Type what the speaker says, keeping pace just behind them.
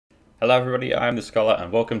Hello everybody, I'm the Scholar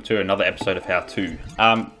and welcome to another episode of How To.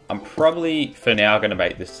 I'm probably for now going to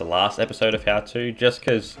make this the last episode of How To just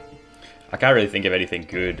because I can't really think of anything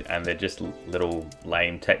good and they're just little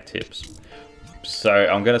lame tech tips. So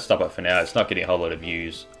I'm going to stop it for now. It's not getting a whole lot of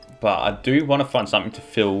views, but I do want to find something to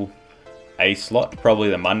fill a slot, probably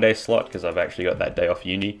the Monday slot because I've actually got that day off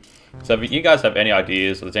uni. So if you guys have any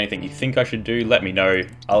ideas or there's anything you think I should do, let me know.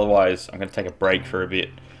 Otherwise, I'm going to take a break for a bit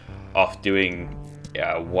off doing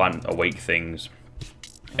one a week things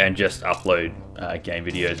and just upload game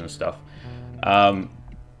videos and stuff.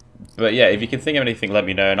 But yeah, if you can think of anything, let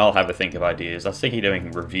me know and I'll have a think of ideas. I was thinking of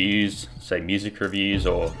doing reviews, say music reviews,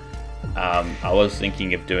 or I was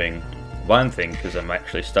thinking of doing one thing because I'm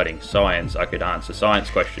actually studying science. I could answer science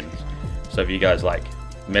questions. So if you guys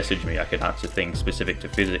message me, I could answer things specific to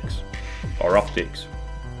physics or optics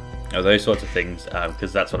or those sorts of things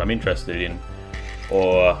because that's what I'm interested in,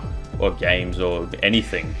 or games or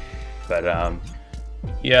anything. But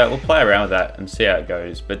yeah, we'll play around with that and see how it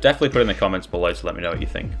goes, but definitely put in the comments below to let me know what you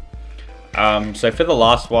think. So for the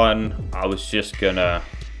last one, I was just gonna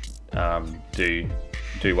do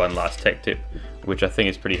one last tech tip, which I think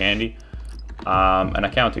is pretty handy. And I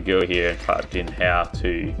came to Google here and typed in how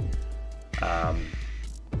to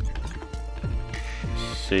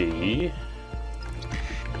see,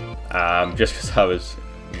 just because I was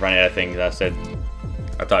running out of things.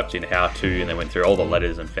 I typed in how to and then went through all the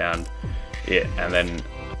letters and found it, and then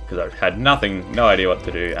because I had no idea what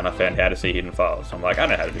to do, and I found how to see hidden files. So I'm like, I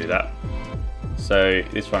know how to do that. So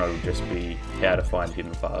this one will just be how to find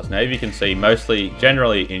hidden files. Now, if you can see,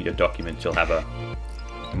 generally in your documents, you'll have a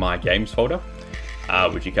My Games folder,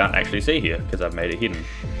 which you can't actually see here because I've made it hidden.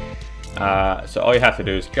 So all you have to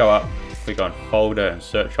do is go up, click on Folder and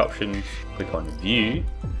Search Options, click on View,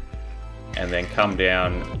 and then come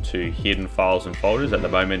down to Hidden Files and Folders. At the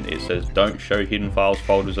moment it says don't show hidden files,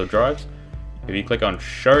 folders or drives. If you click on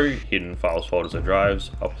Show Hidden Files, Folders or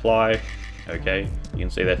Drives, Apply, okay, you can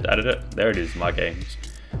see they've added it. There it is, My Games.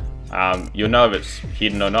 You'll know if it's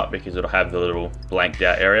hidden or not because it'll have the little blanked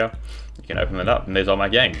out area. You can open it up and there's all my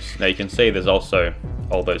games. Now you can see there's also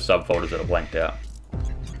all those subfolders that are blanked out.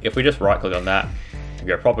 If we just right click on that and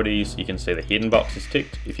go Properties, you can see the hidden box is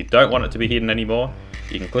ticked. If you don't want it to be hidden anymore,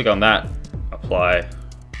 you can click on that, apply,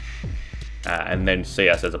 and then see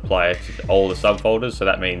how it says apply to all the subfolders. So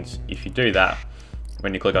that means if you do that,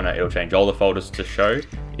 when you click on it, it'll change all the folders to show.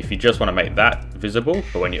 If you just want to make that visible,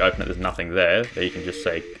 but when you open it there's nothing there, then you can just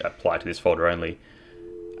say apply to this folder only.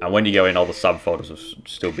 And when you go in, all the subfolders will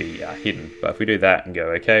still be hidden. But if we do that and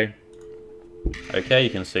go OK, you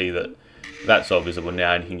can see that that's all visible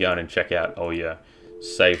now, and you can go in and check out all your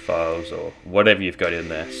save files or whatever you've got in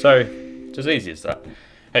there. So it's as easy as that.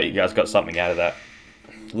 Hey, you guys got something out of that.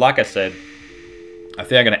 Like I said, I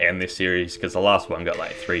think I'm going to end this series because the last one got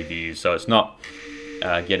 3 views, so it's not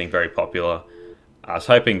getting very popular. I was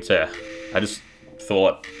hoping I just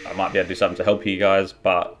thought I might be able to do something to help you guys,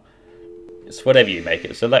 but it's whatever you make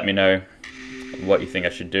it. So let me know what you think I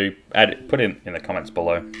should do. Put it in the comments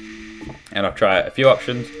below, and I'll try a few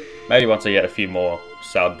options. Maybe once I get a few more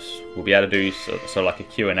subs, we'll be able to do so like a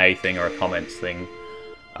Q&A thing or a comments thing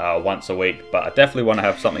once a week. But I definitely want to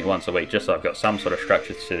have something once a week, just so I've got some sort of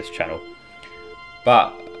structure to this channel.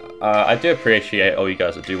 But I do appreciate all you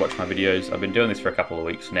guys that do watch my videos. I've been doing this for a couple of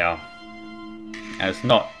weeks now, and it's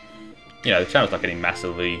not, the channel's not getting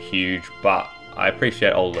massively huge, but I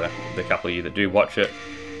appreciate all the couple of you that do watch it,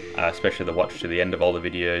 especially the watch to the end of all the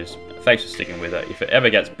videos. Thanks for sticking with it. If it ever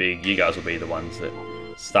gets big, you guys will be the ones that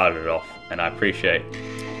started it off, and I appreciate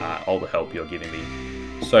all the help you're giving me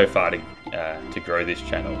so far to grow this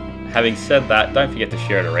channel. Having said that, don't forget to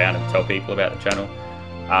share it around and tell people about the channel.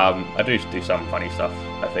 I do some funny stuff,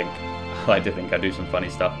 I think. I like to think I do some funny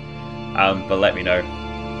stuff, but let me know.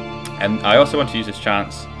 And I also want to use this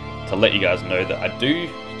chance to let you guys know that I do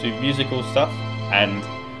musical stuff, and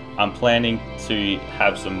I'm planning to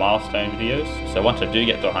have some milestone videos. So once I do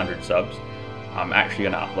get to 100 subs, I'm actually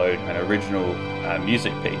going to upload an original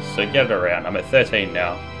music piece. So get it around. I'm at 13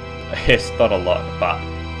 now. It's not a lot, but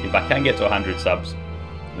if I can get to 100 subs,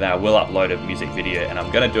 then I will upload a music video, and I'm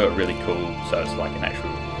going to do it really cool. So it's like an actual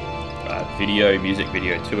music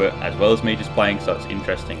video to it, as well as me just playing, so it's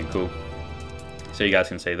interesting and cool. So you guys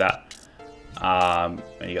can see that. And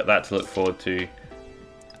you got that to look forward to.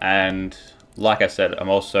 And like I said, I'm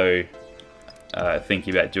also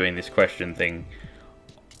thinking about doing this question thing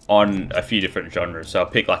on a few different genres. So I'll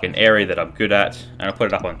pick an area that I'm good at, and I'll put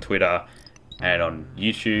it up on Twitter and on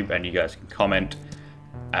YouTube, and you guys can comment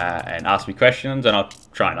and ask me questions, and I'll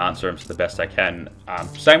try and answer them to the best I can.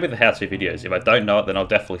 Same with the how-to videos. If I don't know it, then I'll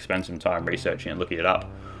definitely spend some time researching and looking it up,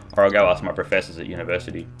 or I'll go ask my professors at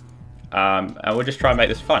university. and we'll just try and make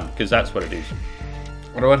this fun, because that's what it is.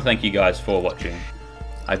 But I want to thank you guys for watching.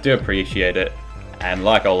 I do appreciate it, and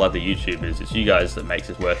like all other YouTubers, it's you guys that makes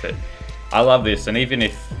it worth it. I love this, and even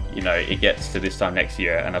if, you know, it gets to this time next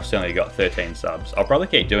year and I've certainly got 13 subs, I'll probably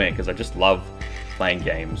keep doing it because I just love playing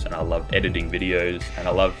games, and I love editing videos, and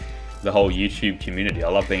I love the whole YouTube community. I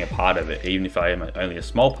love being a part of it, even if I am only a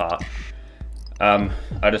small part.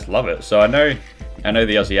 I just love it. So I know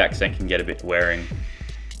the Aussie accent can get a bit wearing,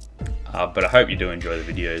 but I hope you do enjoy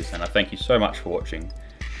the videos, and I thank you so much for watching.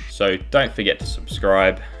 So don't forget to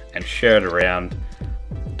subscribe and share it around.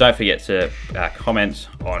 Don't forget to comment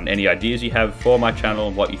on any ideas you have for my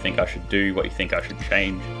channel, what you think I should do, what you think I should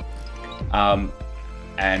change,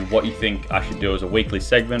 and what you think I should do as a weekly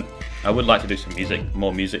segment. I would like to do some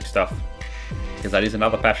more music stuff, because that is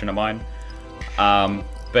another passion of mine.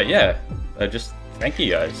 But yeah, just thank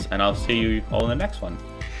you guys, and I'll see you all in the next one.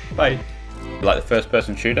 Bye. Like the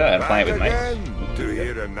first-person shooter and playing it with mates. To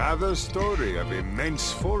hear another story of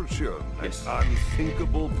immense fortune and Yes.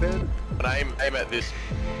 unthinkable peril. And aim at this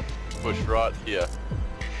bush right here.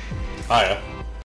 Oh yeah.